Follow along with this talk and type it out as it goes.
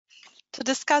To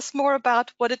discuss more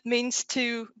about what it means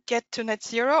to get to net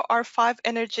zero are 5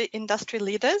 energy industry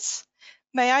leaders.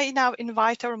 May I now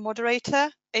invite our moderator,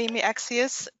 Amy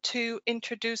Axius, to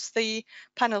introduce the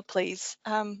panel, please.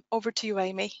 Over to you,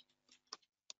 Amy.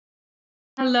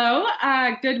 Hello,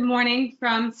 good morning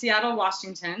from Seattle,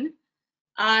 Washington.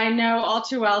 I know all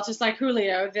too well, just like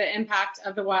Julio, the impact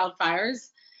of the wildfires.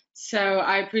 So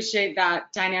I appreciate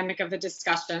that dynamic of the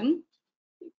discussion.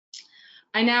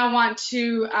 I now want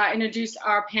to introduce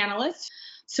our panelists.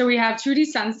 So we have Trudy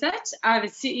Sunset, the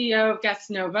CEO of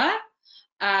Gassnova,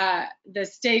 the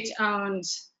state-owned,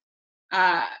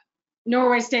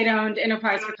 Norway state-owned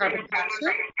enterprise for carbon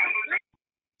capture.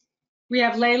 We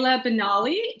have Leila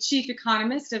Benali, Chief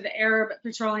Economist of the Arab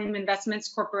Petroleum Investments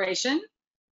Corporation.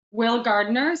 Will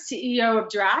Gardner, CEO of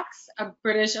Drax, a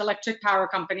British electric power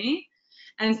company.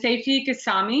 And Seifi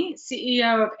Kassami,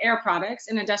 CEO of Air Products,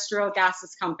 an industrial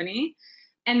gases company.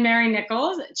 And Mary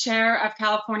Nichols, Chair of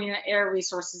California Air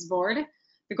Resources Board,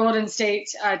 the Golden State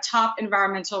top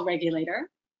environmental regulator.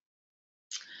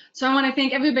 So I want to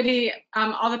thank everybody,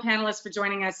 all the panelists for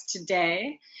joining us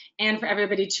today and for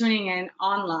everybody tuning in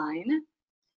online.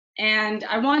 And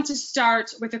I want to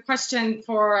start with a question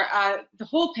for the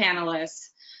whole panelists.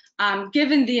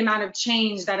 Given the amount of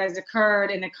change that has occurred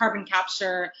in the carbon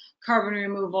capture, carbon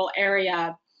removal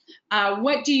area,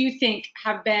 what do you think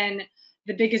have been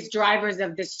the biggest drivers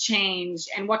of this change,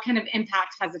 and what kind of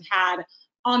impact has it had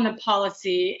on the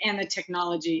policy and the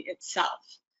technology itself?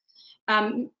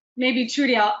 Maybe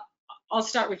Trudy, I'll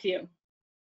start with you.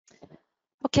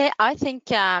 Okay, I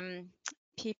think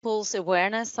people's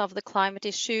awareness of the climate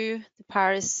issue, the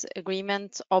Paris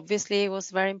Agreement obviously was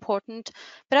very important,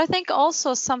 but I think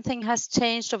also something has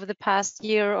changed over the past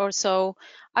year or so.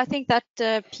 I think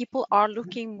that people are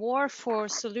looking more for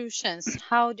solutions.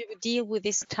 How do we deal with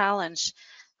this challenge?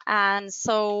 And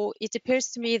so it appears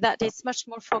to me that it's much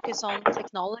more focused on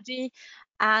technology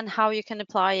and how you can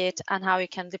apply it and how you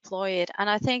can deploy it. And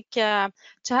I think to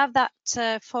have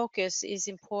that focus is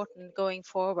important going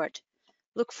forward.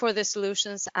 Look for the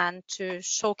solutions and to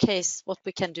showcase what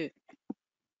we can do.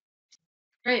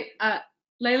 Great.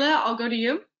 Leila, I'll go to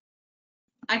you.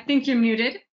 I think you're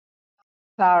muted.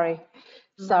 Sorry.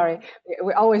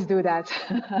 We always do that.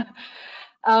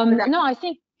 No, I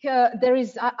think there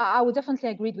is, I would definitely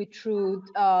agree with Trude.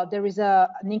 There is an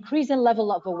increasing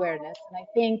level of awareness. And I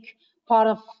think part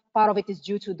of it is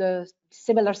due to the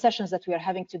similar sessions that we are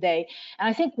having today. And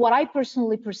I think what I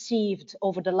personally perceived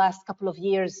over the last couple of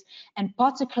years, and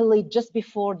particularly just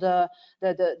before the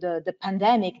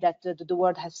pandemic that the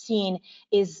world has seen,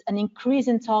 is an increase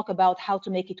in talk about how to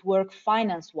make it work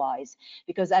finance-wise.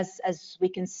 Because as we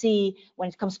can see, when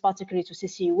it comes particularly to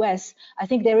CCUS, I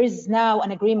think there is now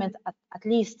an agreement, at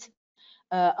least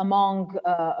among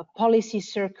policy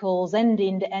circles and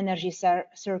in the energy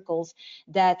circles,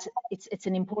 that it's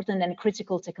an important and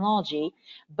critical technology.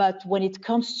 But when it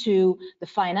comes to the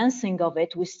financing of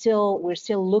it, we're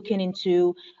still looking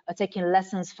into taking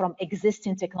lessons from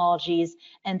existing technologies,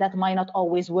 and that might not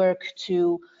always work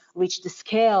to reach the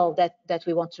scale that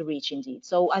we want to reach indeed.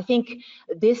 So I think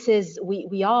this is,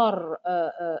 we are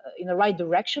in the right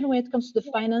direction when it comes to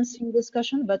the financing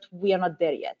discussion, but we are not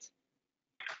there yet.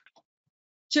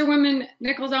 Chairwoman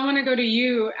Nichols, I want to go to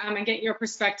you and get your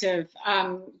perspective,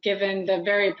 given the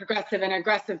very progressive and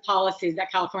aggressive policies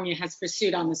that California has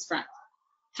pursued on this front.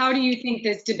 How do you think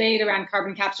this debate around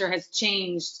carbon capture has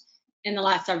changed in the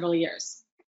last several years?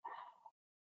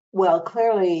 Well,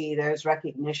 clearly there's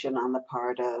recognition on the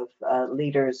part of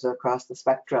leaders across the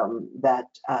spectrum that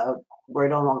we're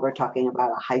no longer talking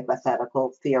about a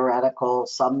hypothetical, theoretical,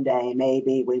 someday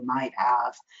maybe we might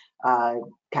have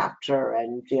capture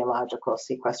and geological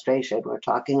sequestration. We're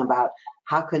talking about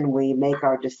how can we make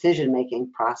our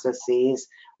decision-making processes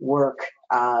work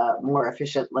more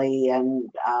efficiently and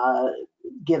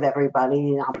give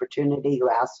everybody an opportunity who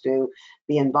has to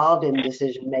be involved in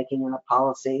decision-making on a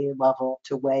policy level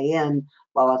to weigh in,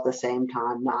 while at the same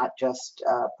time not just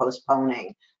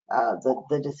postponing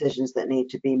the decisions that need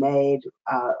to be made.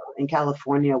 In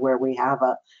California, where we have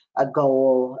a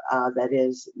goal that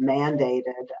is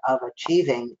mandated of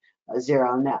achieving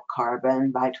zero net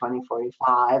carbon by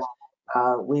 2045,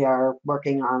 we are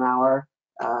working on our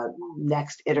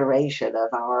next iteration of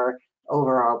our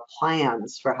overall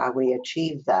plans for how we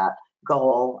achieve that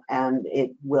goal, and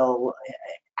it will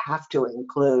have to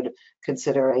include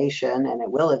consideration, and it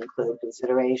will include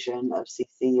consideration of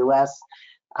CCUS.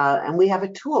 And we have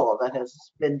a tool that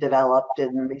has been developed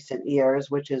in recent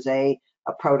years, which is a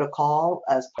protocol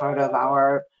as part of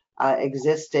our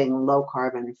existing low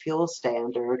carbon fuel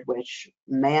standard, which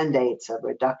mandates a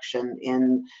reduction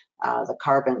in the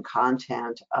carbon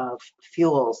content of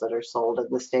fuels that are sold in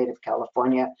the state of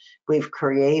California, we've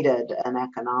created an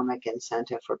economic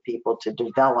incentive for people to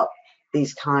develop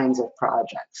these kinds of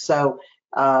projects. So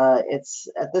it's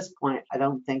at this point, I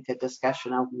don't think a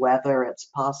discussion of whether it's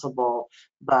possible,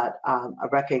 but a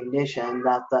recognition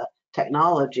that the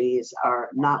technologies are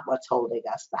not what's holding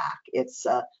us back. It's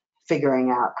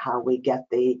figuring out how we get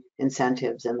the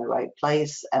incentives in the right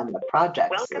place and the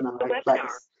projects in the right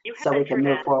place so we can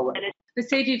move forward. But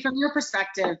Seifi, from your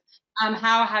perspective,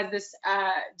 how has this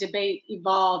debate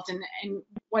evolved, and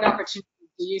what opportunities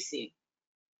do you see?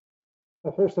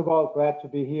 Well, first of all, glad to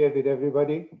be here with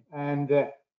everybody, and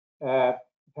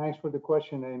thanks for the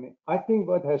question, Amy. I think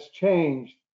what has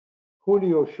changed,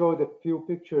 Julio showed a few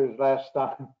pictures last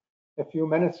time, a few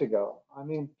minutes ago. I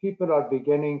mean, people are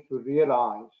beginning to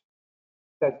realize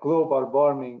that global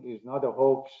warming is not a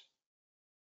hoax,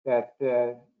 that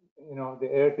you know, the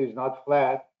earth is not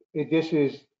flat. This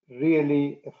is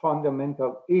really a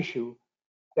fundamental issue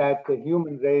that the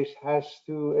human race has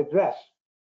to address.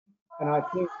 And I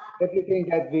think everything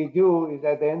that we do is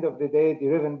at the end of the day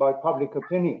driven by public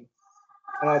opinion.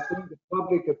 And I think the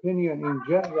public opinion in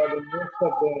general in most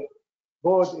of the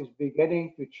world is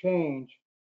beginning to change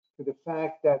to the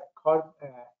fact that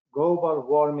global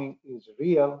warming is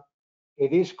real.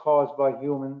 It is caused by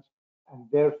humans, and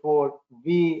therefore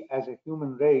we as a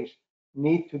human race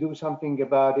need to do something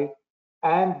about it.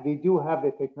 And we do have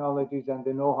the technologies and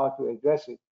the know-how to address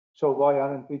it. So why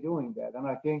aren't we doing that? And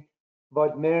I think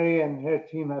what Mary and her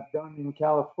team have done in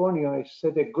California is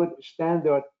set a good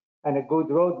standard and a good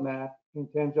roadmap in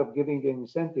terms of giving the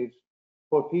incentives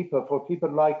for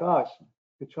people like us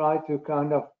to try to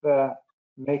kind of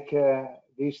make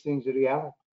these things a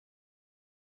reality.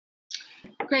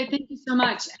 Great, thank you so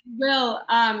much. Will,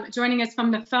 joining us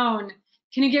from the phone,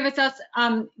 can you give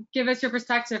us your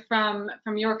perspective from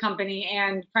your company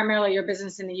and primarily your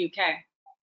business in the UK?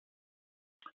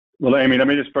 Well, Amy, let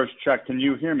me just first check. Can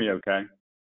you hear me okay?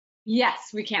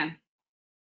 Yes, we can.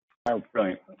 Oh,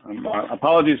 brilliant.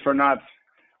 Apologies for not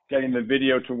getting the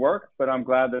video to work, but I'm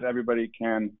glad that everybody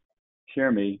can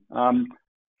hear me.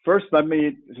 First, let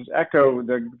me just echo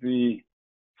the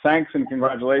thanks and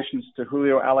congratulations to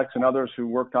Julio, Alex, and others who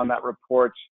worked on that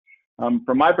report.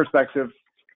 From my perspective,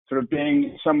 sort of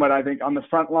being somewhat, I think, on the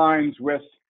front lines with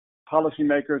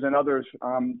policymakers and others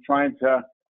trying to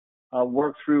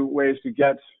work through ways to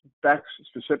get BECCS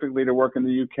specifically to work in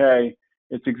the UK,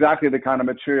 it's exactly the kind of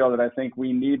material that I think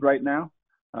we need right now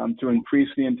to increase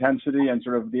the intensity and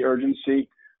sort of the urgency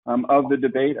of the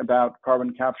debate about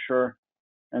carbon capture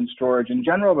and storage in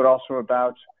general, but also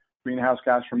about greenhouse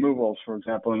gas removals, for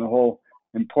example, and the whole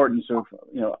importance of,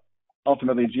 you know,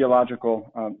 ultimately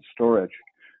geological storage.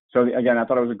 So again, I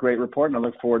thought it was a great report, and I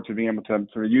look forward to being able to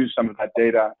sort of use some of that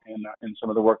data in some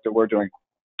of the work that we're doing.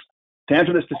 To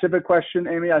answer the specific question,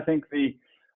 Amy, I think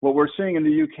what we're seeing in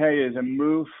the UK is a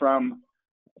move from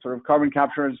sort of carbon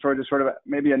capture and storage to sort of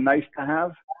maybe a nice to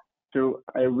have to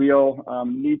a real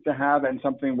need to have, and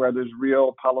something where there's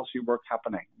real policy work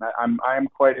happening. I am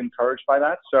quite encouraged by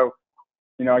that. So,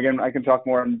 you know, again, I can talk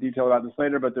more in detail about this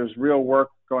later, but there's real work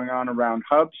going on around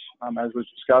hubs, as was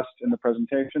discussed in the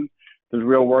presentation. There's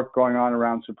real work going on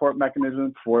around support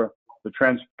mechanisms for the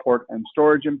transport and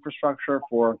storage infrastructure,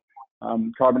 for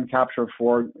carbon capture,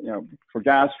 for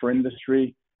gas, for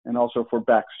industry, and also for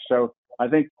BECCS. So I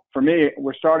think for me,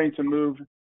 we're starting to move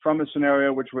from a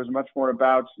scenario which was much more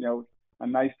about, you know, a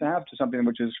nice to have to something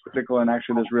which is critical, and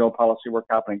actually there's real policy work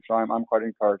happening. So I'm quite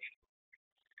encouraged.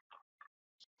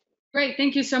 Great,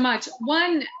 thank you so much.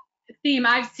 One theme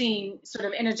I've seen sort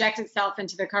of interject itself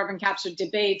into the carbon capture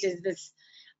debate is this,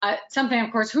 something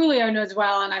of course Julio knows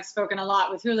well, and I've spoken a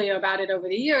lot with Julio about it over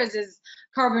the years, is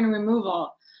carbon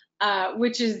removal,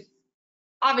 which is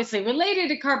obviously related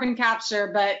to carbon capture,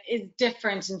 but is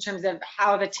different in terms of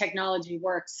how the technology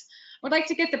works. I would like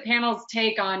to get the panel's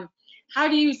take on how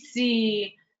do you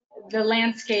see the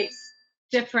landscapes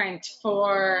different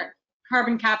for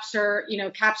carbon capture, you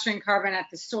know, capturing carbon at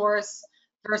the source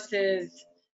versus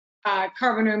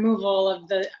carbon removal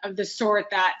of the sort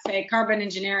that, say, Carbon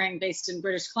Engineering based in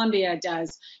British Columbia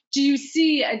does. Do you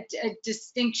see a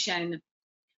distinction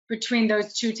between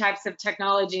those two types of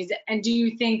technologies? And do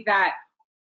you think that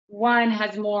one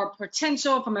has more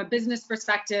potential from a business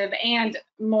perspective and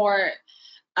more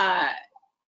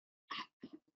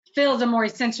fills a more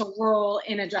essential role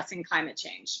in addressing climate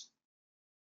change?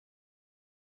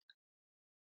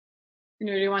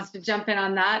 Anybody wants to jump in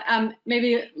on that?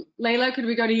 Maybe Leila, could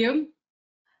we go to you?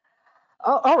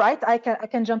 Oh, all right, I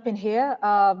can jump in here.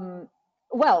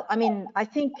 Well, I mean, I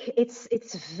think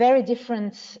it's very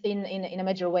different in a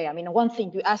major way. I mean, one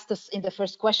thing you asked us in the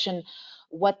first question,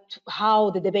 how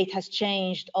the debate has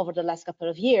changed over the last couple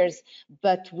of years,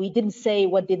 but we didn't say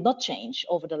what did not change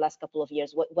over the last couple of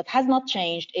years. What has not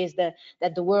changed is that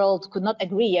the world could not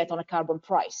agree yet on a carbon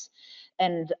price.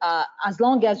 And as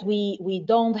long as we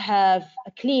don't have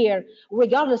a clear,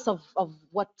 regardless of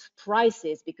what price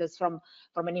is, because from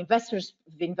an investor's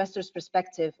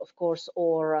perspective, of course,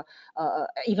 or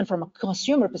even from a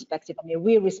consumer perspective, I mean,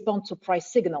 we respond to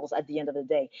price signals at the end of the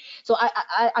day. So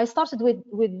I started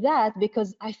with that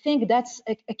because I think that's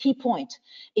a key point.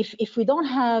 If we don't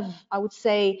have, I would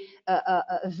say,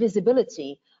 a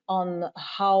visibility on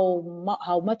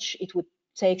how much it would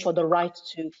take for the right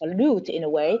to pollute in a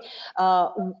way,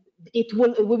 we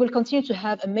will continue to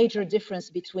have a major difference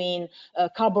between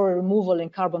carbon removal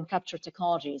and carbon capture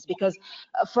technologies, because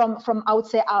from I would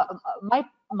say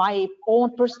my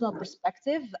own personal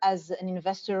perspective as an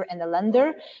investor and a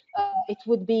lender, it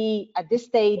would be at this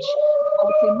stage, I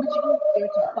would say, much easier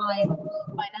to find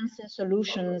financing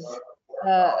solutions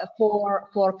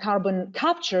for carbon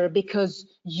capture, because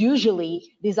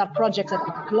usually these are projects that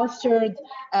are clustered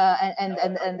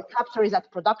and the capture is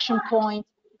at production point,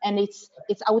 and it's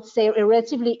I would say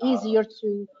relatively easier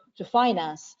to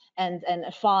finance and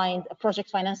find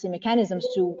project financing mechanisms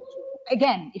to,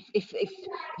 again, if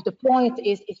the point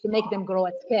is to make them grow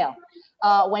at scale.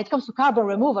 When it comes to carbon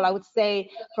removal, I would say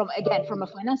from a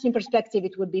financing perspective,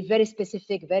 it would be very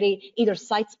specific, very either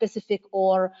site specific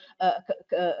or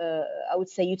I would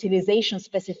say utilization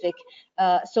specific.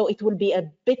 So it will be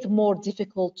a bit more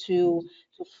difficult to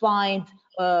find,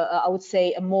 I would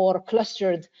say, a more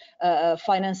clustered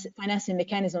financing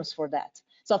mechanisms for that.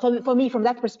 So for me, from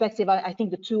that perspective, I think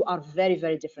the two are very,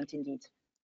 very different indeed.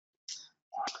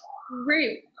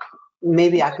 Great.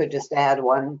 Maybe I could just add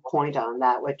one point on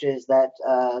that, which is that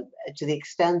to the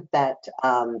extent that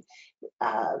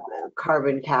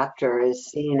carbon capture is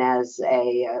seen as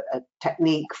a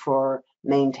technique for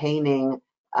maintaining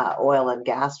oil and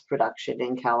gas production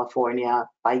in California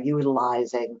by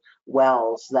utilizing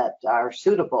wells that are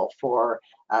suitable for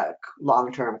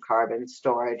long-term carbon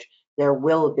storage, there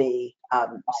will be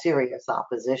serious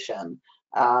opposition,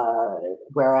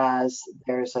 whereas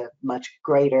there's a much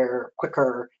greater,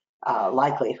 quicker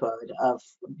likelihood of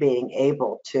being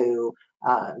able to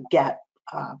get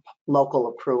local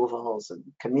approvals and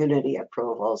community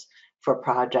approvals for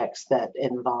projects that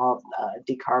involve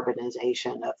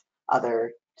decarbonization of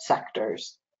other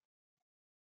sectors.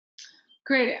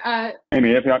 Great.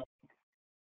 Amy, if you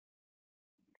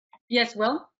Yes,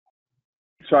 Will?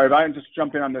 Sorry, if I can just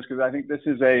jump in on this, because I think this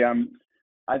is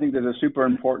I think there's a super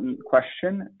important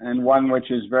question, and one which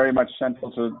is very much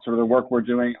central to sort of the work we're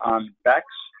doing on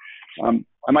BECCS.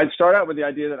 I might start out with the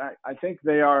idea that I think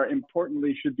they are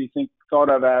importantly should be thought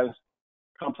of as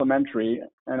complementary,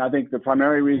 and I think the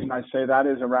primary reason I say that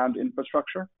is around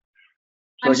infrastructure.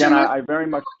 So again, I very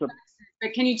much.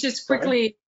 But can you just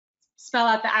quickly spell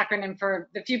out the acronym for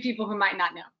the few people who might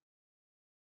not know?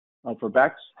 Oh, for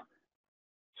BECCS?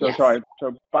 So yes. Sorry,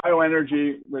 so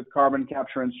bioenergy with carbon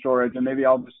capture and storage, and maybe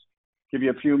I'll just give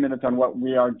you a few minutes on what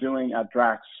we are doing at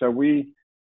Drax. So we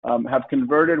have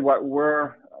converted what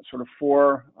were sort of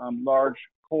 4 large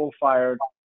coal-fired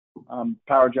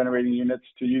power generating units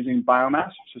to using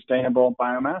biomass, sustainable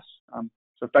biomass,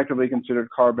 so effectively considered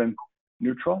carbon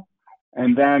neutral.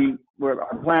 And then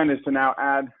our plan is to now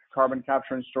add carbon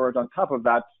capture and storage on top of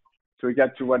that, so we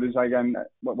get to what is, again,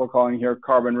 what we're calling here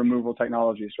carbon removal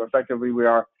technology. So effectively, we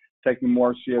are taking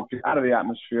more CO2 out of the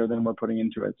atmosphere than we're putting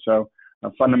into it. So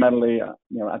fundamentally,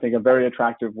 I think a very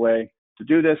attractive way to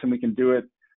do this, and we can do it,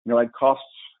 at costs.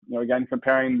 Again,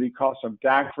 comparing the cost of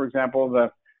DAC, for example,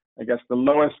 I guess the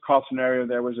lowest cost scenario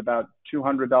there was about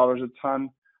 $200 a ton.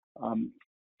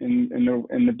 In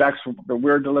the BECCS that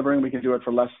we're delivering, we can do it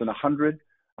for less than 100.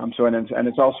 And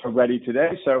it's also ready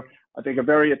today. So I think a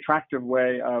very attractive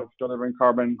way of delivering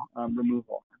carbon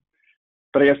removal.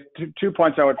 But I guess two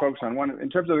points I would focus on. One, in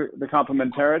terms of the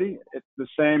complementarity, it's the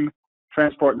same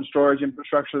transport and storage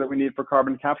infrastructure that we need for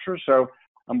carbon capture. So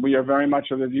we are very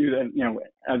much of the view that,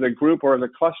 as a group or as a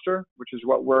cluster, which is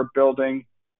what we're building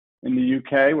in the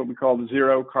UK, what we call the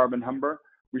Zero Carbon Humber,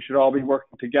 we should all be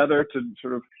working together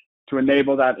to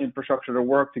enable that infrastructure to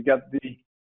work, to get the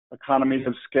economies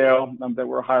of scale that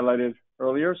were highlighted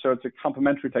earlier. So it's a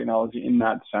complementary technology in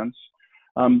that sense.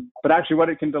 But actually what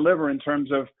it can deliver in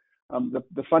terms of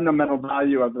the fundamental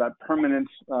value of that permanent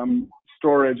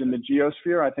storage in the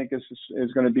geosphere, I think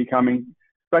is going to be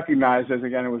recognized as,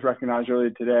 again, it was recognized earlier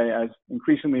today, as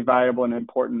increasingly valuable and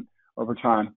important over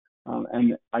time.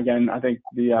 And again, I think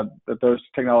that those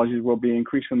technologies will be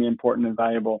increasingly important and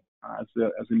valuable as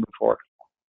we move forward.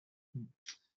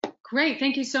 Great,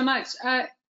 thank you so much.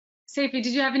 Seifi, did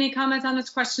you have any comments on this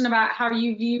question about how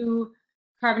you view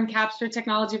carbon capture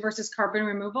technology versus carbon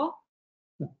removal?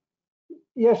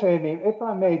 Yes, Amy, if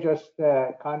I may just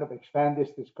kind of expand this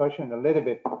discussion a little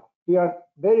bit. We are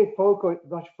very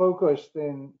much focused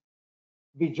in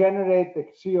we generate the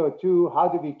CO2, how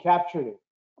do we capture it?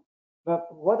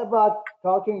 But what about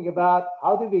talking about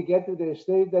how do we get to the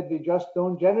state that we just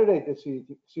don't generate the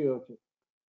CO2?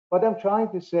 What I'm trying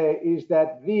to say is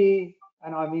that we,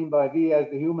 and I mean by we as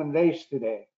the human race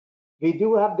today, we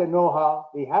do have the know-how,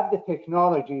 we have the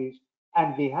technologies,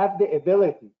 and we have the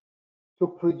ability to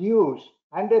produce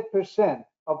 100%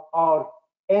 of our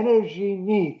energy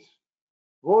needs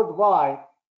worldwide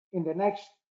in the next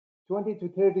 20 to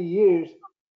 30 years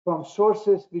from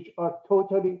sources which are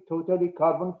totally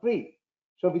carbon free.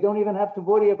 So we don't even have to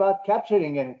worry about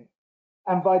capturing anything.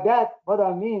 And by that, what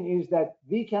I mean is that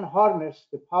we can harness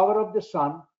the power of the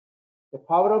sun, the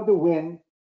power of the wind,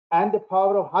 and the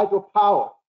power of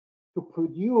hydropower to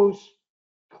produce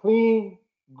clean,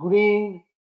 green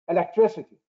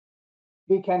electricity.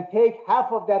 We can take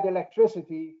half of that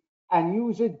electricity and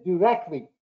use it directly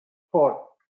for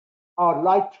our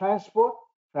light transport,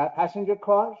 passenger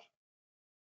cars,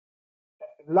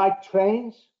 light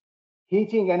trains,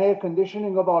 heating and air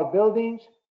conditioning of our buildings,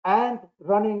 and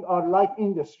running our light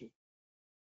industry.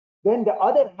 Then the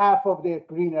other half of the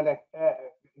green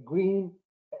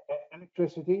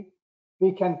electricity,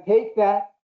 we can take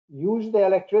that, use the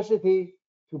electricity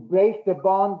to break the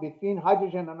bond between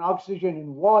hydrogen and oxygen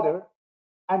in water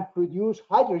and produce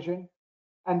hydrogen,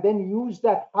 and then use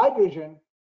that hydrogen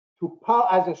to power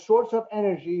as a source of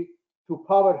energy to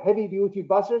power heavy-duty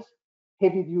buses,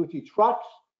 heavy-duty trucks,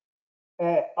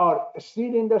 our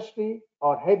steel industry,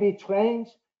 our heavy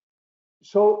trains.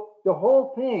 So the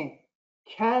whole thing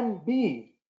can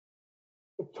be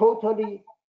totally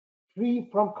free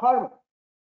from carbon.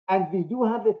 And we do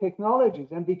have the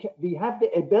technologies, and we have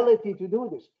the ability to do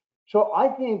this. So I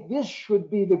think this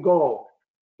should be the goal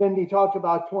when we talk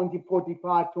about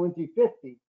 2045,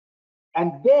 2050.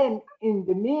 And then in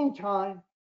the meantime,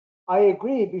 I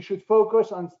agree, we should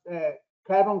focus on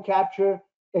carbon capture.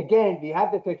 Again, we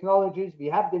have the technologies, we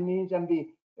have the means, and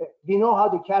we know how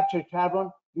to capture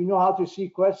carbon. We know how to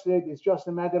sequester it. It's just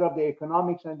a matter of the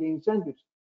economics and the incentives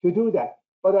to do that.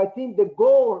 But I think the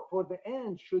goal for the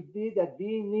end should be that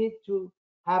we need to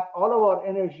have all of our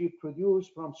energy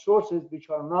produced from sources which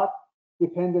are not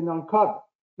dependent on carbon.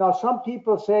 Now, some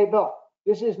people say, well,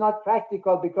 this is not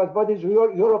practical because what is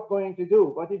Europe going to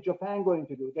do? What is Japan going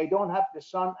to do? They don't have the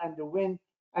sun and the wind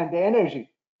and the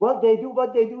energy. Well, they do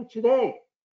what they do today.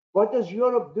 What does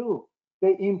Europe do?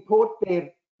 They import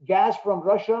their gas from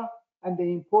Russia and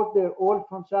they import their oil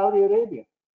from Saudi Arabia.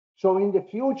 So in the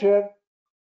future,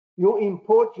 you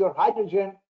import your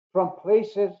hydrogen from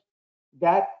places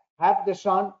that have the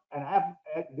sun and have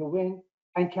the wind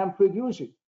and can produce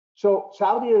it. So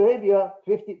Saudi Arabia,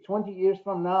 20 years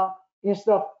from now,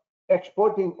 instead of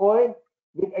exporting oil,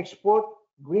 will export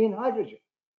green hydrogen.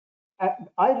 And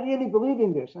I really believe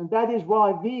in this. And that is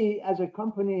why we as a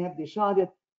company have decided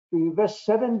to invest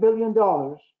 $7 billion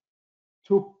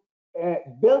to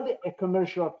build a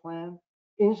commercial plant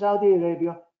in Saudi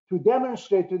Arabia to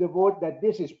demonstrate to the world that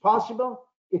this is possible,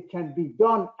 it can be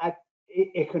done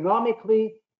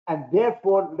economically, and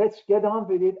therefore let's get on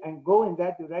with it and go in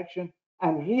that direction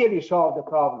and really solve the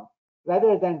problem,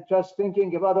 rather than just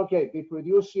thinking about, okay, we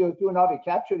produce CO2, now we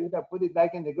capture it and put it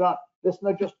back in the ground. Let's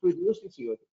not just produce the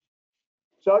CO2.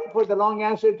 Sorry for the long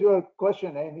answer to your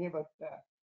question, Amy, but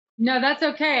no, that's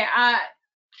okay.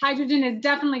 Hydrogen is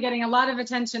definitely getting a lot of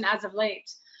attention as of late.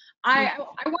 I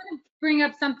want to bring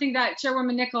up something that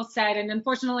Chairwoman Nichols said, and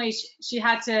unfortunately she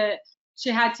had to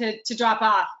drop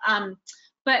off.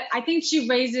 But I think she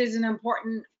raises an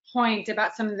important point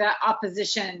about some of the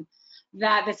opposition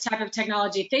that this type of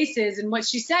technology faces. And what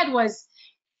she said was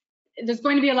there's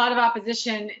going to be a lot of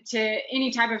opposition to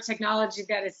any type of technology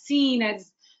that is seen as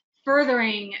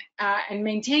furthering and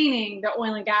maintaining the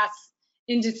oil and gas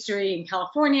industry in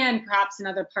California and perhaps in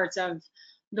other parts of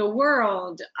the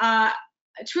world.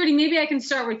 Trudy, maybe I can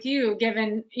start with you,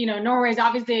 given, Norway is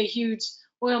obviously a huge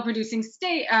oil producing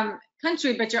state,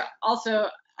 country, but you're also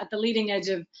at the leading edge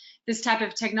of this type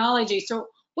of technology. So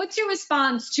what's your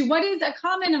response to what is a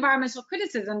common environmental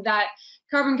criticism that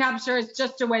carbon capture is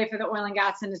just a way for the oil and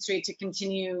gas industry to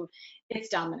continue its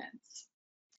dominance?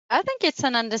 I think it's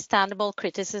an understandable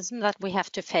criticism that we have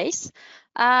to face.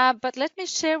 But let me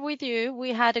share with you,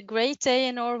 we had a great day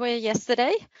in Norway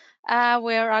yesterday,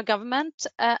 where our government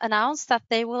announced that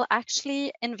they will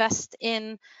actually invest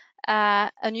in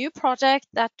a new project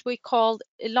that we called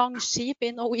Longskip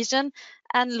in Norwegian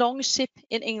and Longship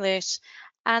in English.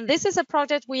 And this is a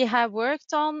project we have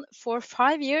worked on for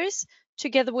 5 years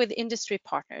together with industry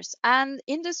partners. And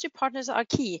industry partners are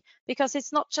key because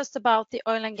it's not just about the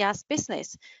oil and gas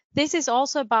business. This is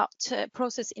also about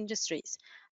process industries.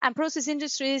 And process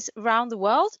industries around the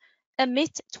world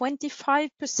emit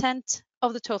 25%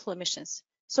 of the total emissions.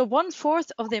 So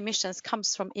 1/4 of the emissions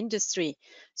comes from industry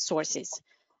sources.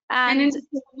 And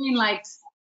industry, I mean like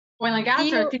oil and gas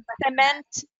steel, or things like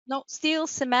cement, no, steel,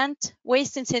 cement,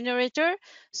 waste incinerator.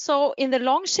 So in the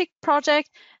Longship project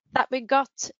that we got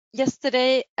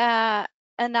yesterday,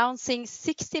 announcing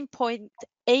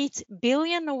 16.8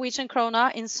 billion Norwegian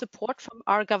krona in support from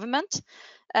our government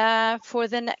for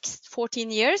the next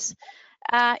 14 years.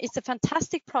 It's a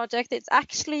fantastic project. It's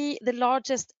actually the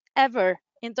largest ever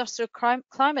industrial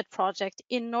climate project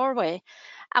in Norway.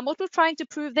 And what we're trying to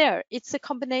prove there, it's a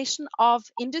combination of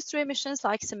industry emissions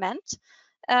like cement,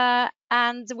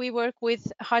 and we work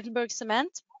with Heidelberg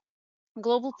Cement,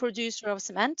 global producer of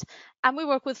cement, and we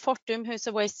work with Fortum, who's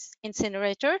a waste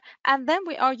incinerator, and then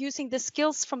we are using the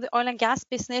skills from the oil and gas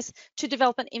business to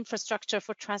develop an infrastructure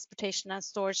for transportation and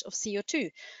storage of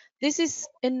CO2. This is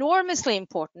enormously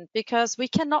important because we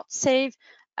cannot save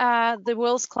the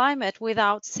world's climate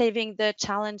without saving the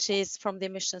challenges from the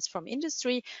emissions from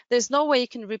industry. There's no way you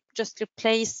can just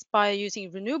replace by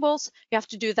using renewables. You have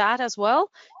to do that as well.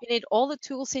 You need all the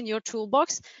tools in your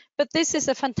toolbox, but this is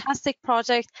a fantastic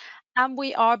project, and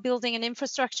we are building an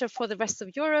infrastructure for the rest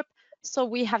of Europe. So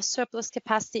we have surplus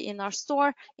capacity in our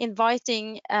store,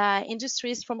 inviting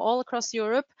industries from all across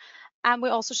Europe. And we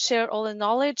also share all the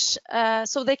knowledge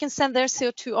so they can send their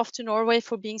CO2 off to Norway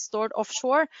for being stored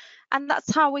offshore. And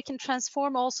that's how we can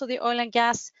transform also the oil and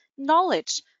gas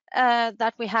knowledge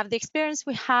that we have, the experience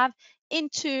we have,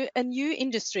 into a new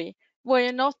industry where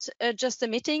you're not just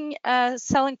emitting,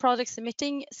 selling products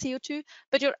emitting CO2,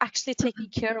 but you're actually taking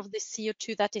care of the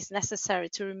CO2 that is necessary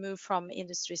to remove from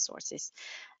industry sources.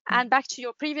 And back to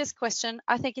your previous question,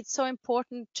 I think it's so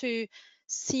important to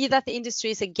see that the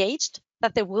industry is engaged,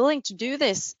 that they're willing to do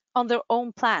this on their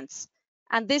own plants.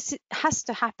 And this has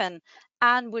to happen,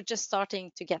 and we're just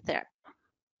starting to get there.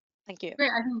 Thank you.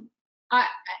 Great. I think,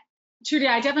 Trudy,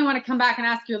 I definitely want to come back and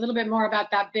ask you a little bit more about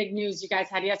that big news you guys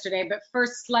had yesterday. But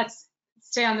first, let's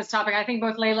stay on this topic. I think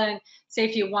both Leila and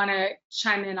Seifi want to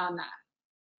chime in on that.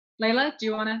 Leila, do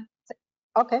you want to?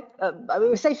 Okay.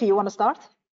 Seifi, you want to start?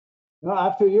 No,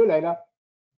 after you, Leila.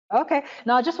 Okay.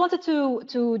 Now, I just wanted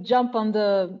to jump on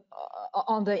the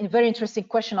very interesting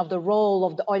question of the role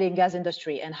of the oil and gas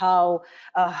industry and how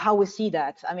we see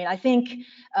that. I mean, I think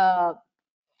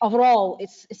overall,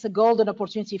 it's a golden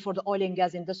opportunity for the oil and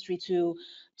gas industry to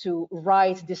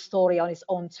write this story on its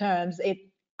own terms.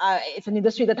 It's an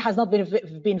industry that has not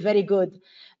been very good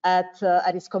at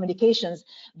its communications,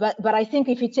 but I think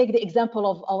if you take the example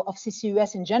of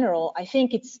CCUS in general, I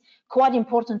think it's quite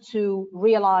important to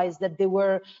realize that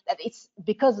it's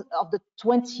because of the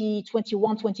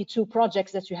 2021-22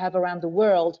 projects that you have around the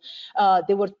world,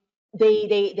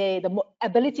 the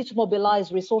ability to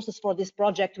mobilize resources for this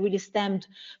project really stemmed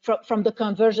from the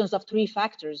convergence of three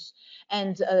factors.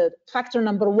 And factor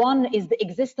number one is the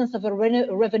existence of a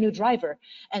revenue driver.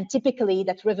 And typically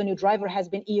that revenue driver has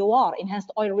been EOR,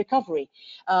 enhanced oil recovery.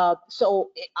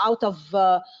 So out of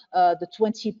the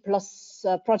 20 plus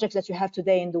projects that you have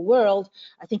today in the world,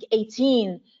 I think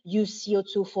 18 use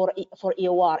CO2 for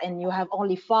EOR, and you have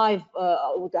only 5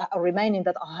 remaining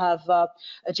that have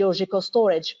geological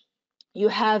storage. You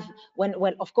have when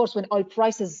of course when oil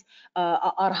prices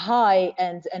are high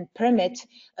and permit,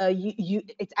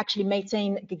 it actually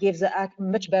gives a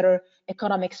much better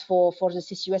economics for the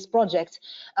CCUS project.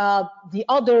 The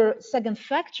other second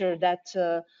factor that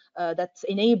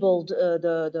enabled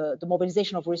the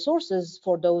mobilization of resources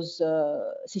for those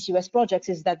CCUS projects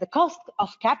is that the cost of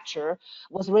capture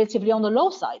was relatively on the low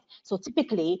side. So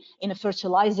typically in a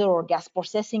fertilizer or gas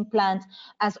processing plant,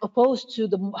 as opposed to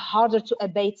the harder to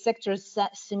abate sectors,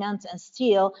 cement and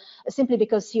steel, simply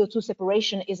because CO2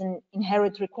 separation is an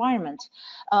inherent requirement.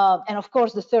 And of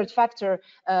course, the third factor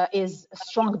is a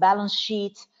strong balance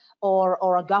sheet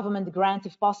or a government grant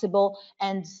if possible,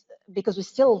 and because we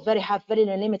still have very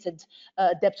limited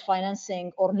debt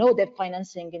financing or no debt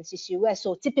financing in CCUS.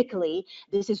 So typically,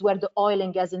 this is where the oil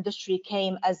and gas industry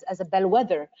came as a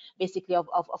bellwether, basically, of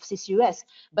CCUS.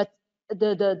 But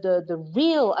the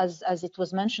real, as it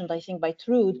was mentioned, I think by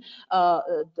Trude,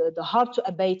 the hard to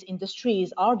abate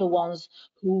industries are the ones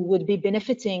who would be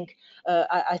benefiting,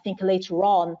 I think, later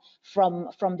on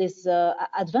from these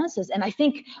advances. And I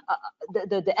think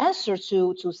the answer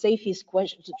to Seifi's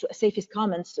question, to Seifi's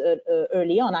comments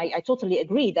early on, I totally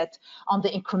agree that on the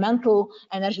incremental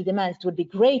energy demand, it would be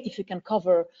great if you can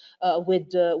cover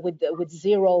with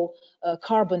zero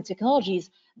carbon technologies.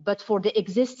 But for the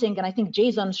existing, and I think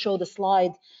Jason showed a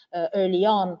slide early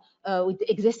on with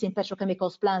the existing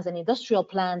petrochemicals plants and industrial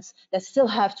plants that still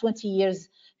have 20 years,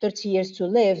 30 years to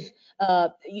live,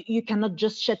 you cannot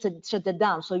just shut it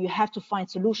down. So you have to find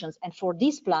solutions. And for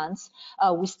these plants,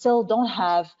 we still don't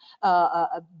have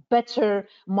a better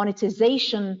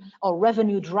monetization or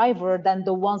revenue driver than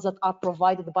the ones that are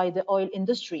provided by the oil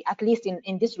industry, at least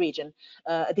in this region.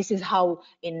 This is how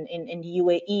in the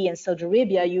UAE and Saudi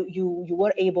Arabia, you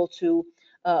were able to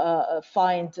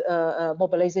find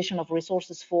mobilization of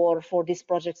resources for these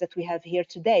projects that we have here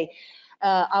today.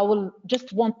 I will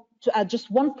just want to add just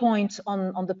one point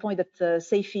on the point that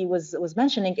Seifi was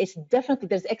mentioning. It's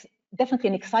there's definitely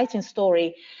an exciting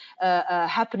story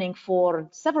happening for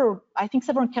several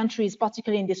countries,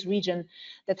 particularly in this region,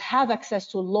 that have access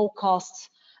to low-cost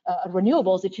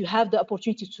renewables. If you have the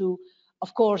opportunity to,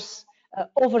 of course,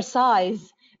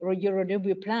 oversize your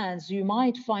renewable plans, you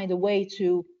might find a way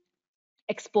to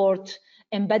export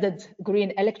embedded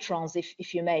green electrons,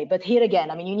 if you may. But here again,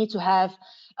 I mean, you need to have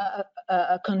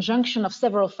a conjunction of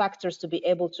several factors to be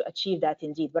able to achieve that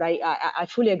indeed. But I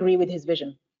fully agree with his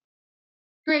vision.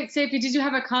 Great. Seifi, did you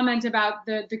have a comment about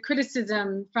the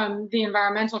criticism from the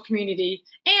environmental community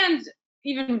and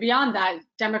even beyond that,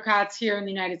 Democrats here in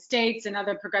the United States and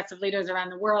other progressive leaders around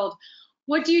the world?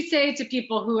 What do you say to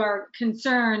people who are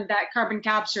concerned that carbon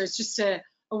capture is just a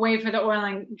way for the oil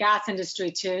and gas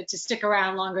industry to stick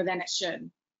around longer than it should?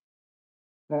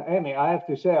 Now, Amy, I have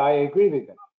to say I agree with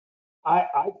them.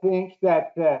 I think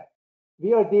that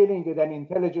we are dealing with an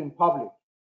intelligent public.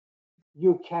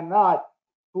 You cannot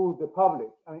fool the public.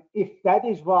 I mean, if that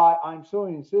is why I'm so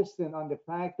insistent on the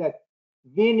fact that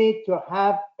we need to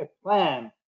have a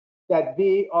plan that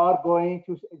we are going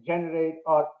to generate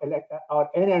our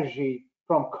energy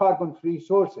from carbon-free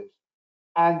sources,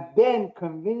 and then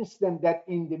convince them that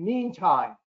in the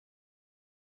meantime,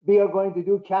 we are going to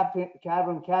do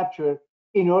carbon capture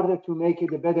in order to make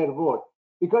it a better world.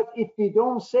 Because if we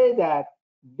don't say that,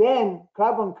 then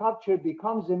carbon capture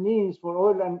becomes a means for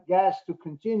oil and gas to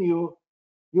continue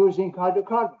using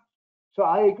hydrocarbons. So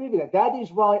I agree with that. That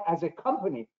is why, as a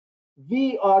company,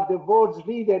 we are the world's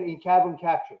leader in carbon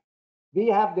capture. We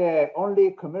have the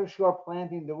only commercial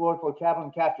plant in the world for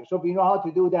carbon capture. So we know how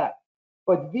to do that.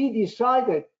 But we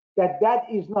decided that that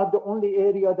is not the only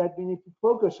area that we need to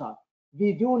focus on.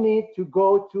 We do need to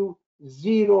go to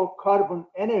zero carbon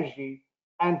energy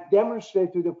and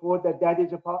demonstrate to the world that that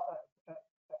is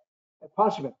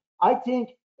possible. I think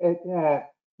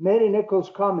Mary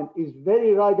Nichols' comment is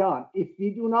very right on. If we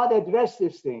do not address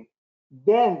this thing,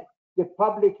 then the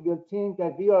public will think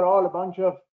that we are all a bunch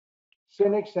of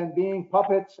cynics and being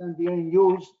puppets and being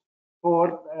used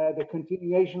for the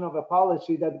continuation of a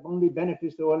policy that only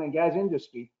benefits the oil and gas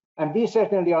industry. And we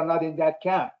certainly are not in that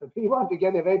camp. But we want to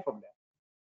get away from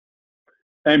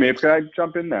that. Amy, could I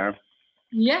jump in there?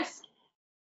 Yes.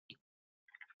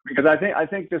 Because I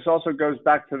think this also goes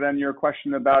back to then your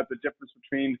question about the difference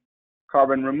between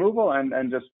carbon removal and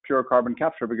just pure carbon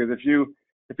capture. Because if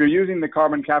you're using the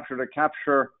carbon capture to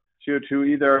capture CO2,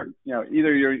 either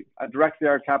you're a direct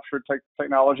air capture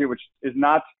technology, which is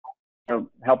not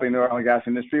helping the oil and gas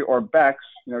industry, or BECCS,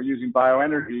 using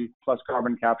bioenergy plus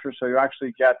carbon capture. So you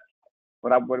actually get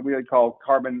what we would call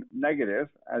carbon negative,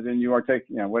 as in you are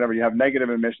taking, whatever you have negative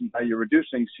emissions, how you're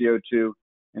reducing CO2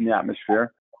 in the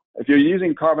atmosphere. If you're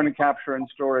using carbon capture and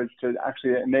storage to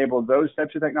actually enable those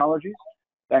types of technologies,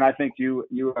 then I think you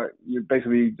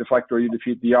basically deflect or you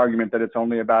defeat the argument that it's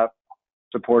only about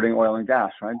supporting oil and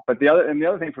gas, right? But the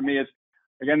other thing for me is,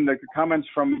 again, the comments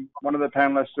from one of the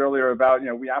panelists earlier about,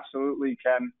 we absolutely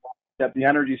can get the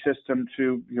energy system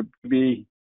to be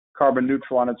carbon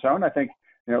neutral on its own. I think,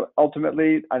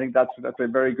 ultimately, I think that's a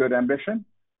very good ambition.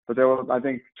 But there will, I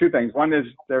think, two things. One is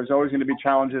there's always going to be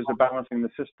challenges of balancing the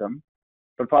system,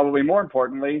 but probably more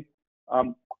importantly,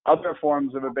 other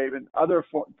forms of abatement,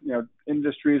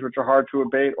 industries which are hard to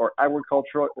abate or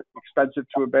agricultural, expensive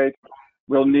to abate,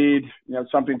 will need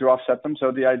something to offset them.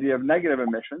 So the idea of negative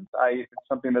emissions, i.e.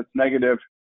 something that's negative,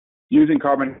 using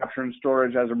carbon capture and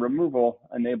storage as a removal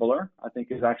enabler, I think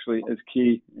is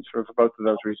key for both of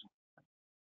those reasons.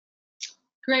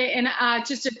 Great, and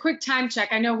just a quick time check.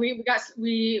 I know we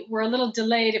were a little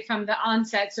delayed from the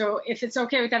onset, so if it's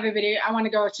okay with everybody, I want to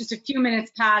go just a few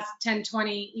minutes past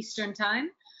 10:20 Eastern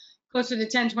time, closer to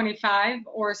 10:25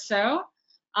 or so.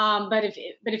 But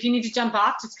if you need to jump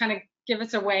off, just kind of give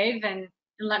us a wave and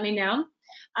let me know.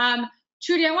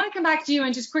 Trudy, I want to come back to you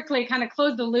and just quickly kind of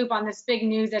close the loop on this big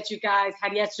news that you guys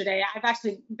had yesterday. I've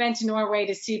actually been to Norway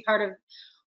to see part of,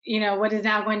 what is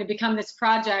now going to become this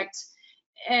project.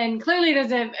 And clearly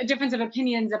there's a difference of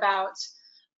opinions about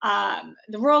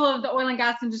the role of the oil and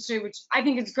gas industry, which I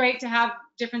think it's great to have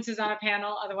differences on a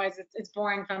panel. Otherwise, it's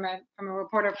boring from a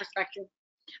reporter perspective.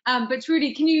 But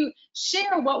Trudy, can you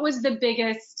share what was the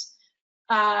biggest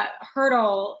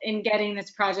hurdle in getting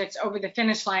this project over the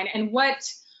finish line, and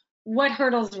what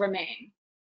hurdles remain?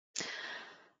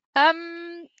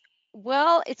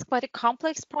 Well, it's quite a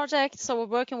complex project. So we're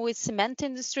working with cement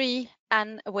industry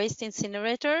and a waste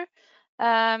incinerator.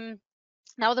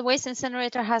 Now the waste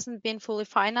incinerator hasn't been fully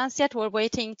financed yet. We're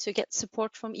waiting to get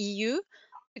support from EU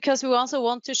because we also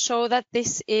want to show that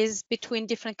this is between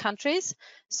different countries.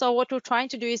 So what we're trying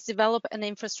to do is develop an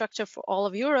infrastructure for all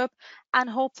of Europe, and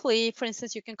hopefully, for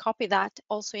instance, you can copy that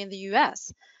also in the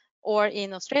US or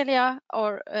in Australia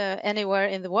or anywhere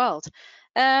in the world.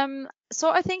 So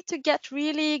I think to get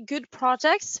really good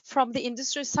projects from the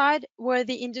industry side, where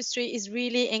the industry is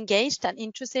really engaged and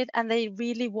interested and they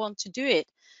really want to do it,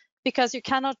 because you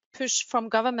cannot push from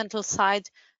governmental side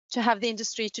to have the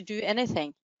industry to do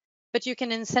anything. But you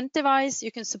can incentivize,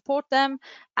 you can support them,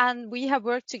 and we have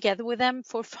worked together with them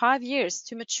for 5 years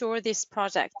to mature this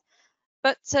project.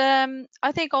 But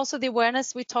I think also the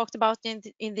awareness we talked about in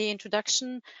the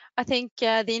introduction, I think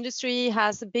the industry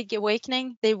has a big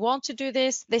awakening. They want to do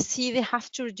this. They see they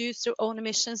have to reduce their own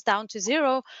emissions down to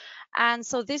zero. And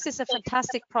so this is a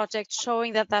fantastic project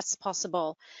showing that that's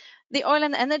possible. The oil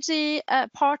and energy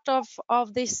part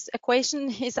of this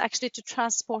equation is actually to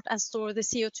transport and store the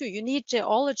CO2. You need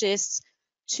geologists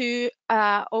to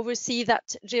oversee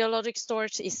that geologic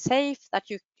storage is safe, that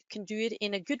you can do it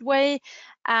in a good way,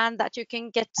 and that you can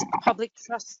get public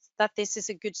trust that this is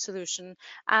a good solution.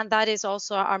 And that is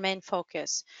also our main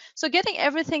focus. So getting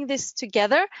everything this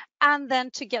together, and then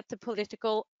to get the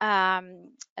political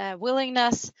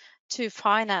willingness to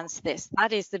finance this.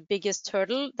 That is the biggest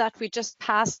hurdle that we just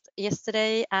passed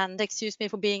yesterday. And excuse me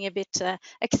for being a bit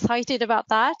excited about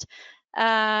that.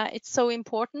 It's so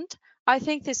important. I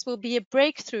think this will be a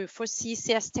breakthrough for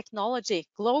CCS technology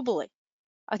globally.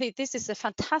 I think this is a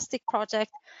fantastic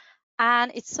project,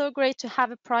 and it's so great to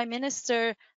have a prime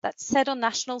minister that said on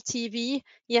national TV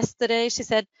yesterday, she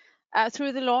said,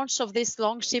 through the launch of this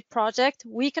Longship project,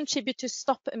 we contribute to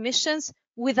stop emissions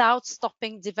without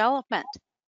stopping development.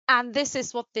 And this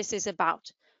is what this is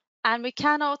about. And we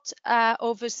cannot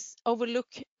overlook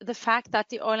the fact that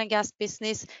the oil and gas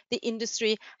business, the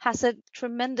industry, has a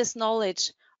tremendous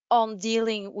knowledge on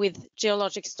dealing with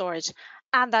geologic storage.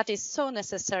 And that is so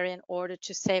necessary in order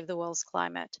to save the world's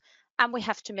climate. And we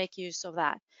have to make use of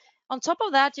that. On top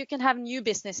of that, you can have new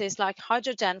businesses like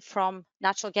hydrogen from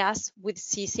natural gas with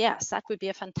CCS. That would be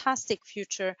a fantastic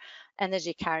future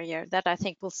energy carrier that I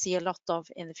think we'll see a lot of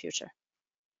in the future.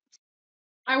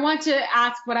 I want to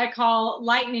ask what I call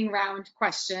lightning round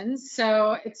questions.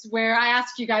 So it's where I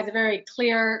ask you guys a very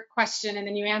clear question and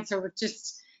then you answer with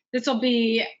just, this will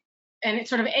be an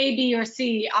sort of A, B, or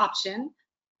C option.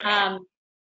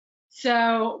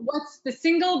 So what's the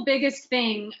single biggest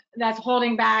thing that's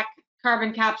holding back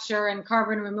carbon capture and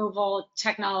carbon removal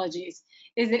technologies?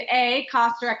 Is it A,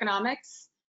 cost or economics,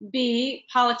 B,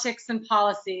 politics and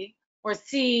policy, or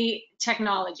C,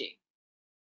 technology?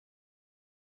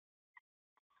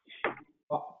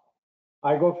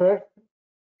 I go first.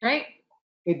 Great.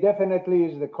 It definitely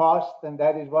is the cost, and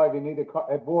that is why we need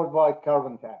a board-wide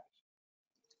carbon tax.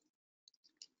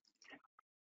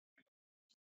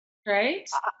 Great.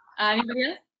 Anybody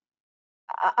else?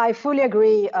 I fully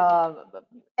agree.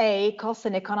 A, cost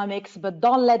and economics, but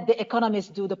don't let the economists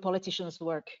do the politicians'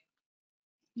 work.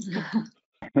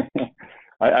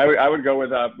 I would go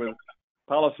with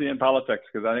policy and politics,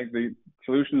 because I think the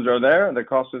solutions are there, the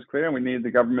cost is clear, and we need the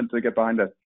government to get behind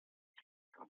it.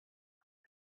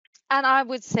 And I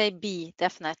would say B,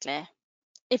 definitely.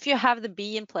 If you have the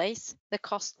B in place, the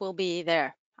cost will be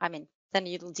there. I mean, then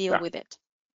you'll deal with it.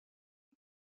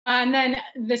 And then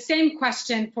the same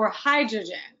question for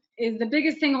hydrogen. Is the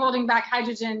biggest thing holding back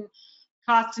hydrogen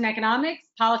cost and economics,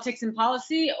 politics and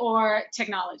policy, or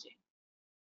technology?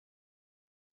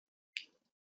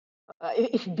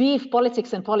 If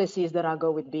politics and policies, then I'll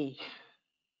go with B.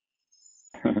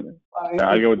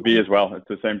 I go with B as well. It's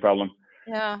the same problem.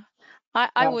 Yeah,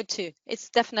 I would too. It's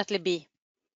definitely B.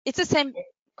 It's the same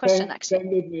question,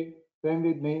 actually. Same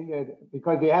with me,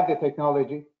 because they have the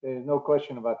technology. There's no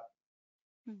question about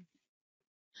it.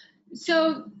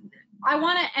 So I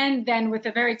want to end then with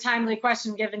a very timely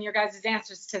question, given your guys'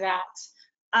 answers to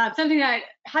that. Something that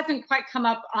hasn't quite come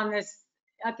up on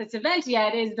at this event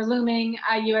yet is the looming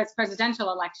U.S.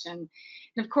 presidential election.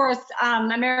 And of course,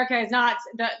 America is not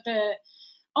the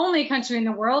only country in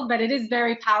the world, but it is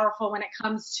very powerful when it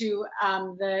comes to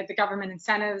the government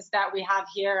incentives that we have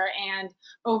here and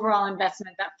overall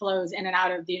investment that flows in and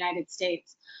out of the United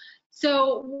States.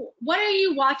 So what are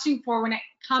you watching for when it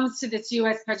comes to this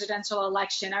U.S. presidential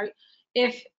election?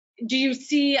 Do you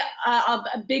see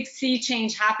a big sea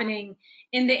change happening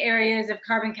in the areas of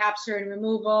carbon capture and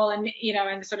removal and,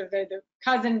 and sort of the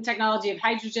cousin technology of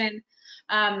hydrogen?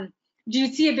 Do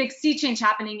you see a big sea change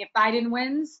happening if Biden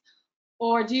wins?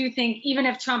 Or do you think even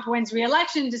if Trump wins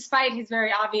re-election, despite his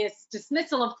very obvious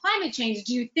dismissal of climate change,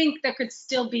 do you think there could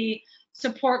still be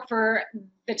support for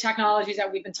the technologies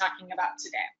that we've been talking about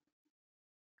today?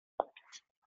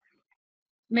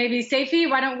 Maybe Seifi,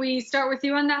 why don't we start with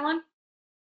you on that one?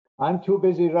 I'm too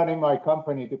busy running my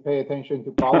company to pay attention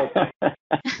to politics.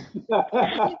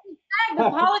 The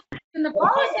politics and the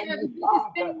policy have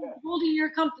been holding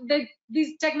your company,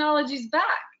 these technologies back.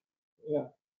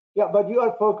 Yeah, but you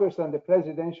are focused on the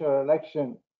presidential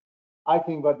election. I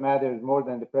think what matters more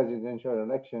than the presidential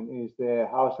election is the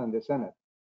House and the Senate.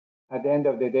 At the end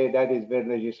of the day, that is where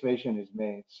legislation is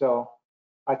made. So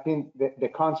I think the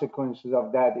consequences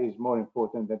of that is more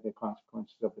important than the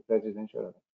consequences of the presidential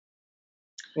election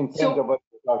in terms of what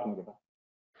we're talking about.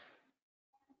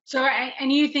 So,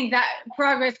 and you think that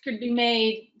progress could be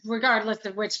made regardless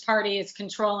of which party is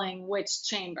controlling which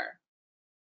chamber?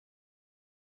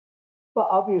 Well,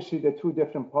 obviously, the two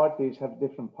different parties have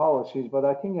different policies, but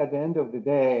I think at the end of the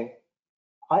day,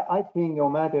 I think no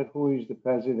matter who is the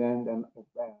president and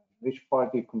which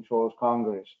party controls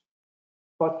Congress,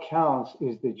 what counts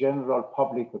is the general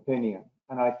public opinion.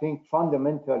 And I think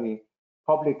fundamentally,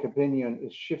 public opinion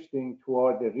is shifting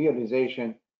toward the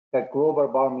realization that global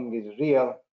warming is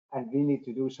real and we need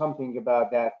to do something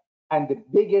about that. And the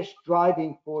biggest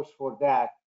driving force for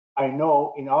that, I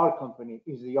know in our company,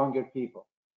 is the younger people.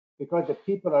 Because the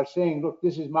people are saying, look,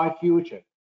 this is my future.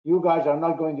 You guys are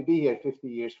not going to be here 50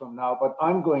 years from now, but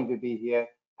I'm going to be here.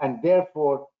 And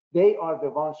therefore, they are the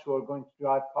ones who are going to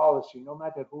drive policy, no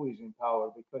matter who is in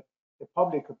power, because the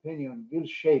public opinion will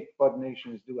shape what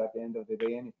nations do at the end of the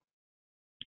day anyway.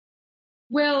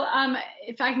 Will,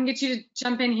 if I can get you to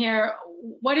jump in here,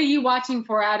 what are you watching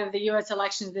for out of the U.S.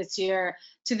 elections this year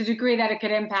to the degree that it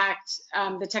could impact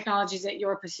the technologies that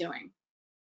you're pursuing?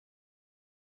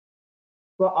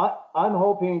 Well, I'm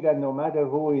hoping that no matter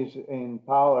who is in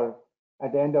power,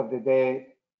 at the end of the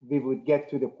day, we would get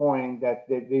to the point that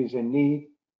there is a need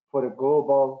for a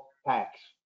global tax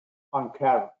on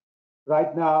carbon.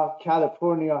 Right now,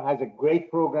 California has a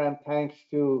great program thanks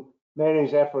to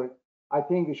Mary's effort. I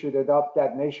think we should adopt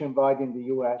that nationwide in the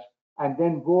US, and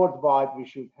then worldwide we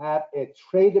should have a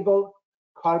tradable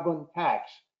carbon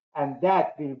tax, and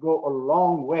that will go a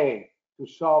long way to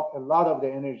solve a lot of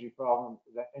the energy problems,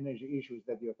 the energy issues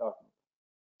that you're talking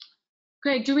about.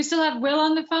 Great. Do we still have Will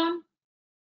on the phone?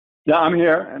 Yeah, I'm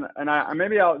here, and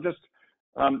maybe I'll just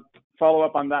follow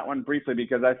up on that one briefly,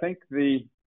 because I think the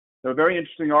very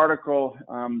interesting article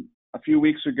a few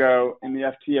weeks ago in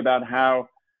the FT about how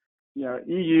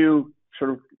EUA,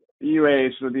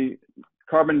 so the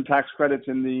carbon tax credits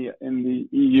in the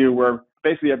EU were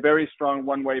basically a very strong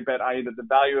one-way bet, i.e. that the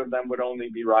value of them would only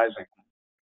be rising.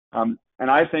 And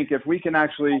I think if we can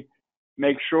actually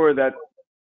make sure that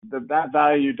that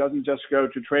value doesn't just go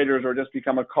to traders or just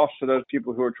become a cost to those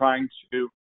people who are trying to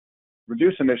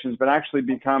reduce emissions, but actually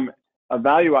become a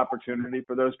value opportunity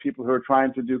for those people who are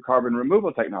trying to do carbon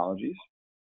removal technologies,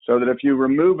 so that if you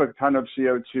remove a ton of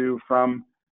CO2 from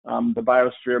the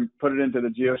biosphere, put it into the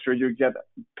geosphere, you get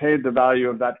paid the value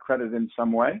of that credit in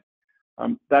some way.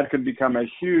 That could become a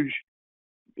huge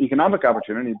economic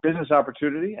opportunity, business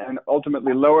opportunity, and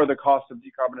ultimately lower the cost of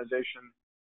decarbonization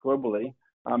globally.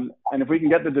 And if we can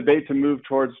get the debate to move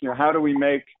towards, how do we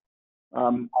make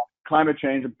climate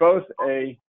change both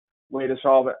a way to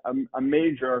solve a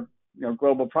major,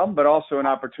 global problem, but also an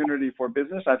opportunity for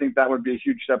business, I think that would be a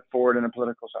huge step forward in a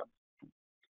political sense.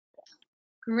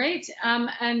 Great.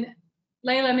 And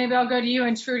Leila, maybe I'll go to you,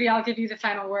 and Trudy, I'll give you the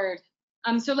final word.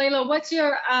 So Leila, what's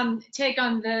your take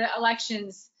on the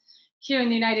elections here in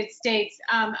the United States?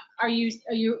 Do you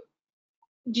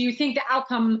think the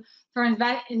outcome for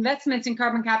investments in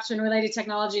carbon capture and related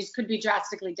technologies could be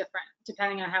drastically different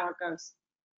depending on how it goes?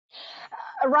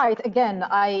 Right. Again,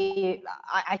 I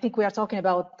think we are talking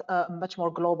about a much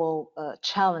more global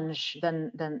challenge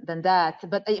than that.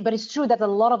 But it's true that a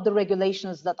lot of the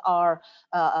regulations that are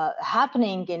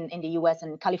happening in the U.S.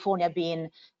 and California being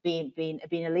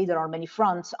a leader on many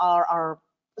fronts are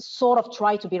sort of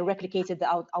try to be replicated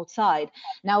outside.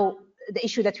 Now, the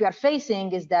issue that we are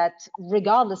facing is that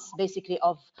regardless, basically,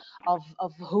 of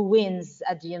who wins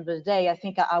at the end of the day, I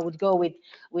think I would go with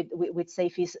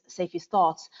Seifi's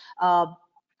thoughts.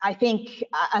 I think,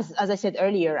 as I said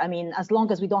earlier, I mean, as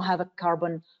long as we don't have a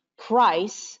carbon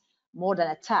price, more than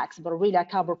a tax, but really a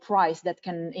carbon price that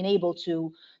can enable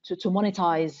to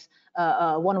monetize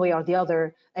one way or the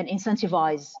other and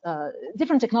incentivize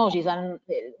different technologies, and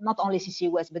not only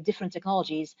CCUS, but different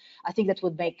technologies, I think that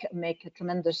would make a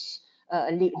tremendous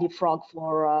leapfrog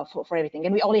for everything.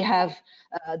 And we only have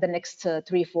the next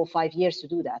 3, 4, 5 years to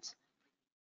do that.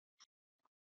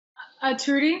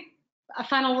 Trudy, a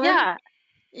final word? Yeah.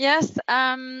 Yes,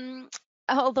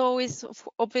 although it's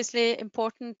obviously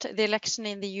important, the election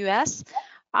in the US,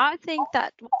 I think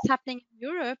that what's happening in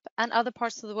Europe and other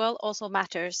parts of the world also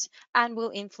matters and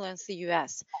will influence the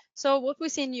US. So what we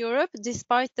see in Europe,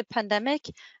 despite the pandemic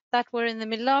that we're in the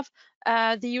middle of,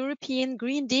 the European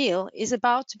Green Deal is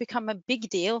about to become a big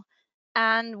deal.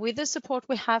 And with the support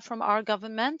we have from our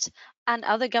government and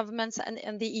other governments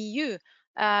and the EU,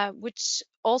 which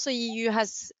also EU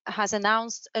has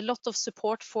announced a lot of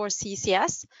support for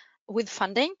CCS with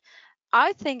funding.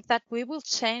 I think that we will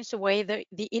change the way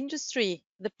the industry,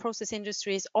 the process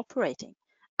industry is operating,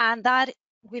 and that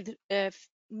with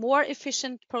more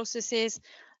efficient processes,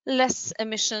 less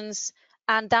emissions,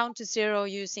 and down to zero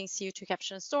using CO2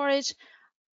 capture and storage,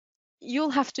 you'll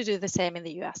have to do the same in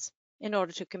the US in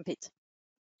order to compete,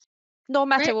 no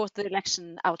matter what the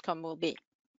election outcome will be.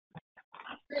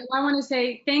 I want to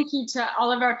say thank you to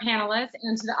all of our panelists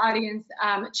and to the audience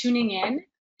tuning in.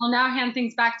 I'll now hand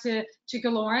things back to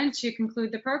Lauren to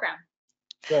conclude the program.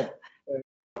 Good.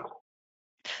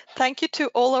 Thank you to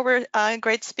all our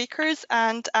great speakers,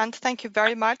 and thank you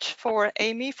very much for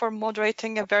Amy for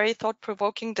moderating a very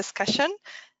thought-provoking discussion.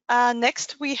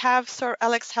 Next, we have Sir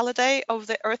Alex Halliday of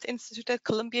the Earth Institute at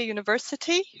Columbia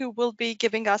University, who will be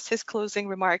giving us his closing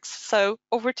remarks. So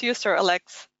over to you, Sir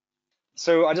Alex.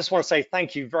 So I just want to say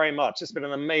thank you very much. It's been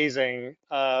an amazing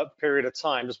period of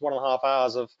time, just 1.5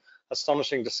 hours of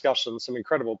astonishing discussion, some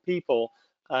incredible people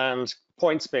and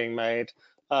points being made.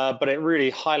 But it really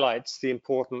highlights the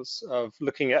importance of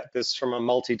looking at this from a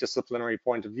multidisciplinary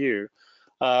point of view,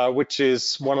 which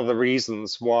is one of the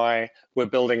reasons why we're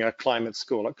building a climate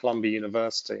school at Columbia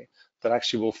University that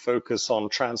actually will focus on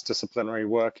transdisciplinary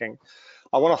working.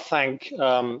 I want to thank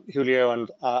Julio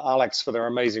and Alex for their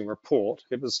amazing report.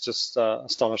 It was just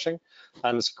astonishing,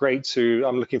 and it's great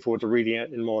I'm looking forward to reading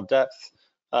it in more depth.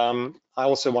 I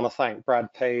also want to thank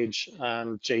Brad Page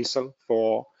and Jason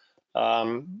for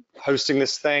hosting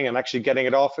this thing and actually getting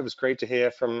it off. It was great to hear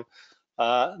from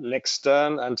Nick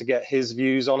Stern and to get his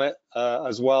views on it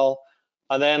as well.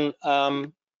 And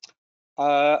then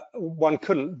one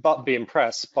couldn't but be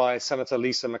impressed by Senator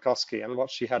Lisa Murkowski and what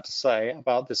she had to say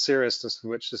about the seriousness with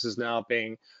which this is now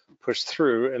being pushed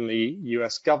through in the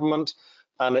US government.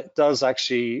 And it does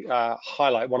actually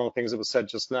highlight one of the things that was said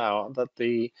just now, that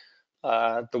the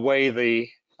way the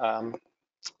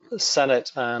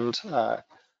Senate and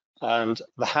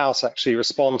the House actually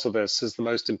respond to this is the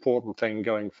most important thing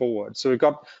going forward. So we've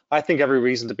got, I think, every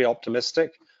reason to be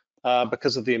optimistic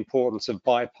because of the importance of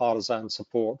bipartisan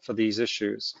support for these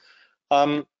issues.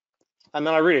 And then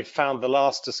I really found the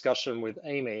last discussion with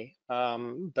Amy,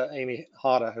 that Amy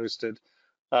Harder hosted,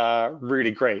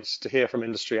 really great to hear from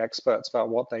industry experts about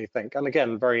what they think. And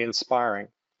again, very inspiring.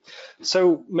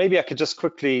 So maybe I could just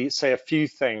quickly say a few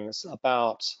things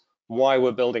about why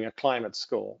we're building a climate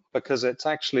school, because it's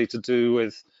actually to do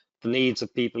with the needs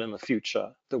of people in the future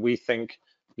that we think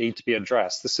need to be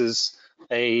addressed. This is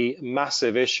a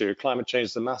massive issue. Climate change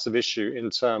is a massive issue in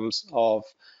terms of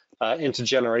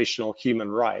intergenerational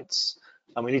human rights.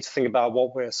 And we need to think about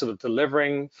what we're sort of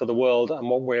delivering for the world and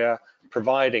what we're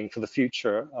providing for the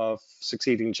future of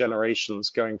succeeding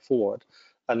generations going forward.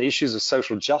 And the issues of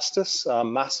social justice are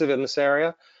massive in this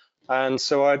area. And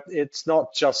so it's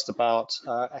not just about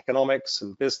economics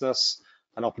and business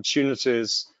and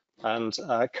opportunities and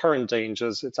current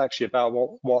dangers. It's actually about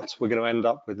what we're going to end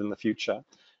up with in the future.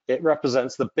 It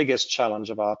represents the biggest challenge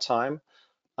of our time.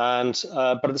 And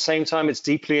but at the same time, it's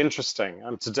deeply interesting.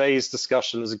 And today's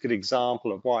discussion is a good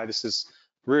example of why this is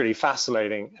really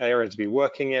fascinating area to be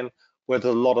working in, where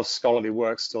there's a lot of scholarly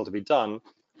work still to be done.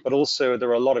 But also there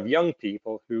are a lot of young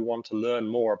people who want to learn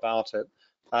more about it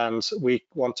and we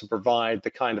want to provide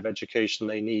the kind of education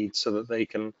they need so that they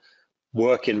can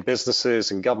work in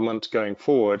businesses and government going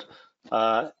forward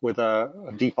with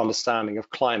a deep understanding of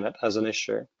climate as an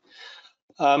issue.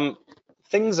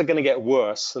 Things are going to get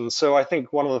worse, and so I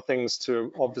think one of the things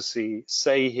to obviously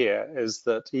say here is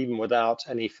that even without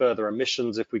any further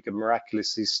emissions, if we could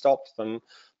miraculously stop them,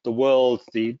 the world,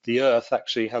 the Earth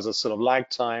actually has a sort of lag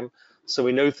time, so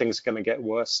we know things are going to get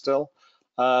worse still.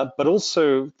 But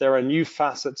also there are new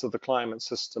facets of the climate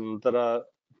system that are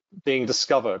being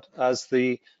discovered as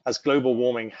global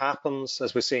warming happens,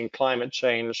 as we're seeing climate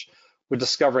change. We're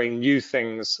discovering new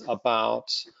things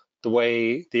about the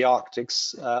way the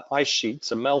Arctic's ice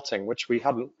sheets are melting, which we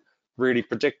hadn't really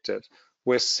predicted.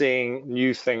 We're seeing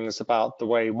new things about the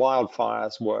way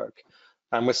wildfires work,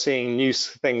 and we're seeing new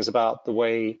things about the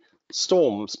way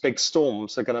storms, big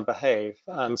storms, are going to behave.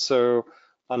 And so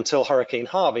until Hurricane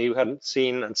Harvey, we hadn't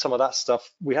seen, and some of that stuff,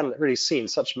 we hadn't really seen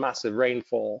such massive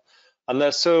rainfall.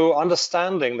 And so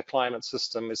understanding the climate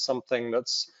system is something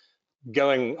that's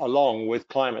going along with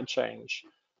climate change.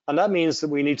 And that means that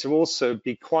we need to also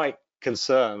be quite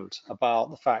concerned about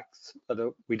the fact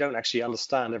that we don't actually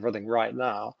understand everything right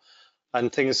now,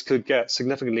 and things could get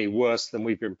significantly worse than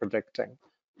we've been predicting.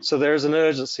 So there is an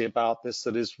urgency about this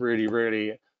that is really,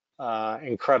 really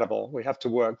incredible. We have to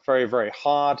work very, very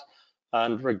hard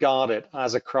and regard it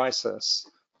as a crisis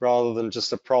rather than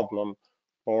just a problem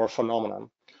or a phenomenon.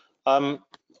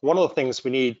 One of the things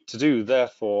we need to do,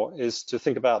 therefore, is to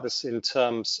think about this in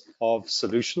terms of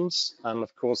solutions. And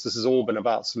of course, this has all been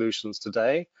about solutions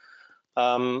today.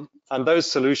 And those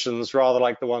solutions, rather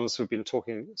like the ones we've been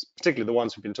talking, particularly the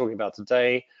ones we've been talking about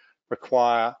today,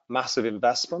 require massive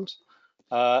investment.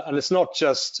 And it's not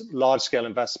just large-scale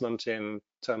investment in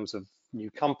terms of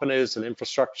new companies and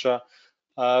infrastructure.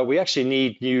 We actually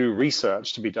need new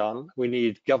research to be done. We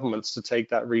need governments to take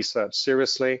that research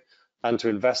seriously and to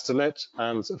invest in it.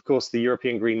 And of course, the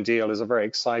European Green Deal is a very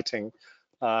exciting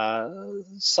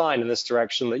sign in this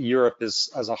direction that Europe is,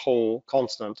 as a whole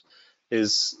continent,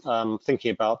 is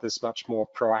thinking about this much more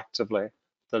proactively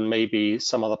than maybe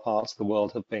some other parts of the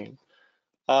world have been.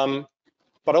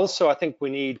 But also, I think we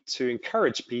need to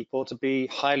encourage people to be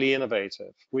highly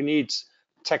innovative. We need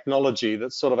technology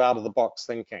that's sort of out of the box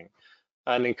thinking.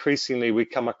 And increasingly, we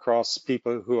come across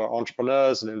people who are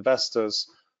entrepreneurs and investors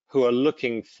who are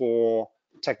looking for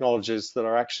technologies that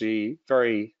are actually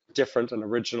very different and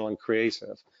original and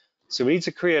creative. So we need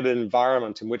to create an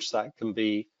environment in which that can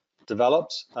be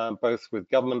developed, both with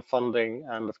government funding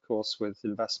and of course with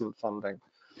investment funding.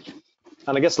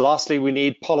 And I guess lastly, we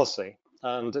need policy.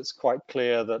 And it's quite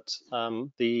clear that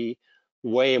the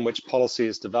way in which policy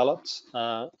is developed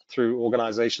through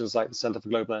organizations like the Center for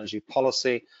Global Energy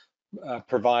Policy,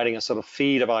 providing a sort of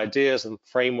feed of ideas and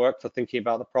framework for thinking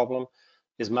about the problem,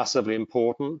 is massively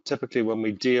important. Typically when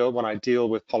I deal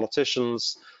with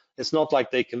politicians, it's not like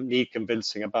they need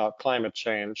convincing about climate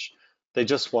change. They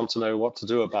just want to know what to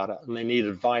do about it, and they need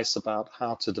advice about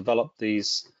how to develop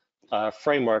these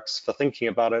frameworks for thinking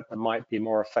about it that might be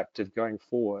more effective going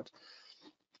forward.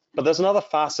 But there's another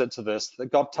facet to this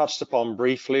that got touched upon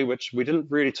briefly, which we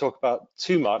didn't really talk about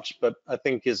too much, but I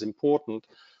think is important,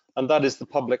 and that is the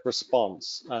public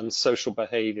response and social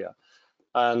behavior,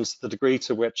 and the degree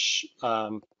to which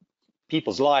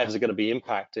people's lives are going to be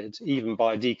impacted, even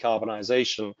by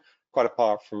decarbonization, quite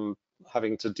apart from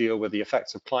having to deal with the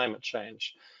effects of climate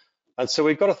change. And so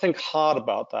we've got to think hard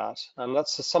about that. And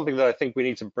that's something that I think we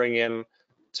need to bring in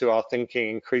to our thinking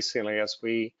increasingly as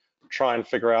we try and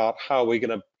figure out how we're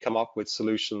going to come up with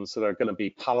solutions that are going to be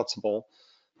palatable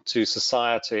to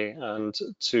society and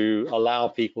to allow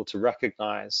people to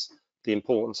recognize the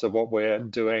importance of what we're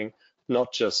doing,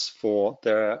 not just for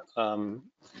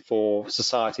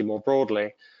society more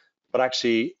broadly, but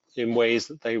actually in ways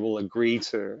that they will agree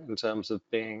to in terms of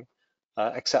being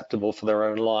acceptable for their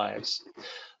own lives.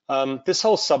 This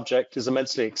whole subject is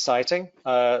immensely exciting.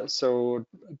 So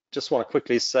just want to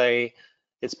quickly say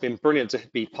it's been brilliant to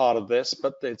be part of this,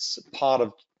 but it's part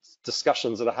of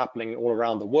discussions that are happening all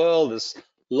around the world. There's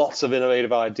lots of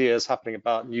innovative ideas happening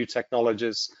about new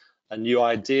technologies and new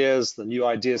ideas, the new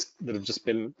ideas that have just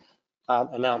been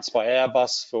announced by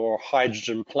Airbus for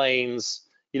hydrogen planes.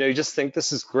 You know, you just think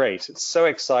this is great. It's so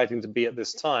exciting to be at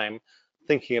this time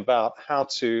thinking about how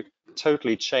to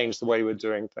totally change the way we're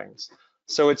doing things.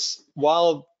 So it's,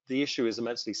 while the issue is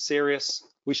immensely serious,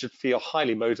 we should feel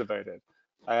highly motivated.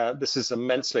 This is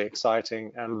immensely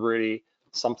exciting and really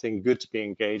something good to be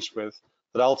engaged with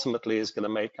that ultimately is going to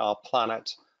make our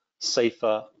planet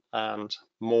safer and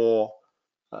more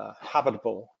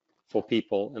habitable for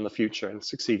people in the future and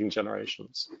succeeding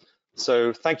generations.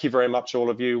 So thank you very much, all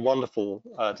of you. Wonderful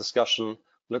discussion,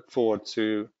 look forward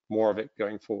to more of it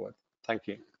going forward. Thank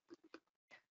you.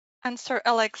 And Sir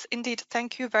Alex, indeed,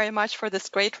 thank you very much for this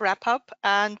great wrap up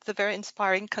and the very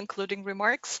inspiring concluding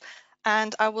remarks.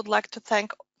 And I would like to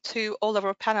thank to all of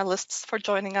our panelists for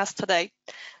joining us today.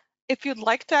 If you'd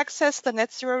like to access the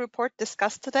Net Zero report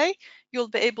discussed today, you'll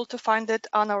be able to find it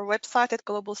on our website at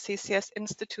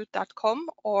globalccsinstitute.com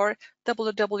or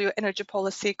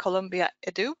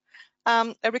www.energypolicy.columbia.edu.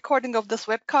 A recording of this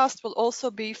webcast will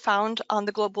also be found on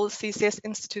the Global CCS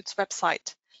Institute's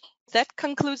website. That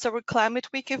concludes our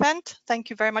Climate Week event. Thank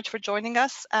you very much for joining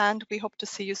us, and we hope to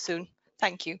see you soon.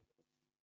 Thank you.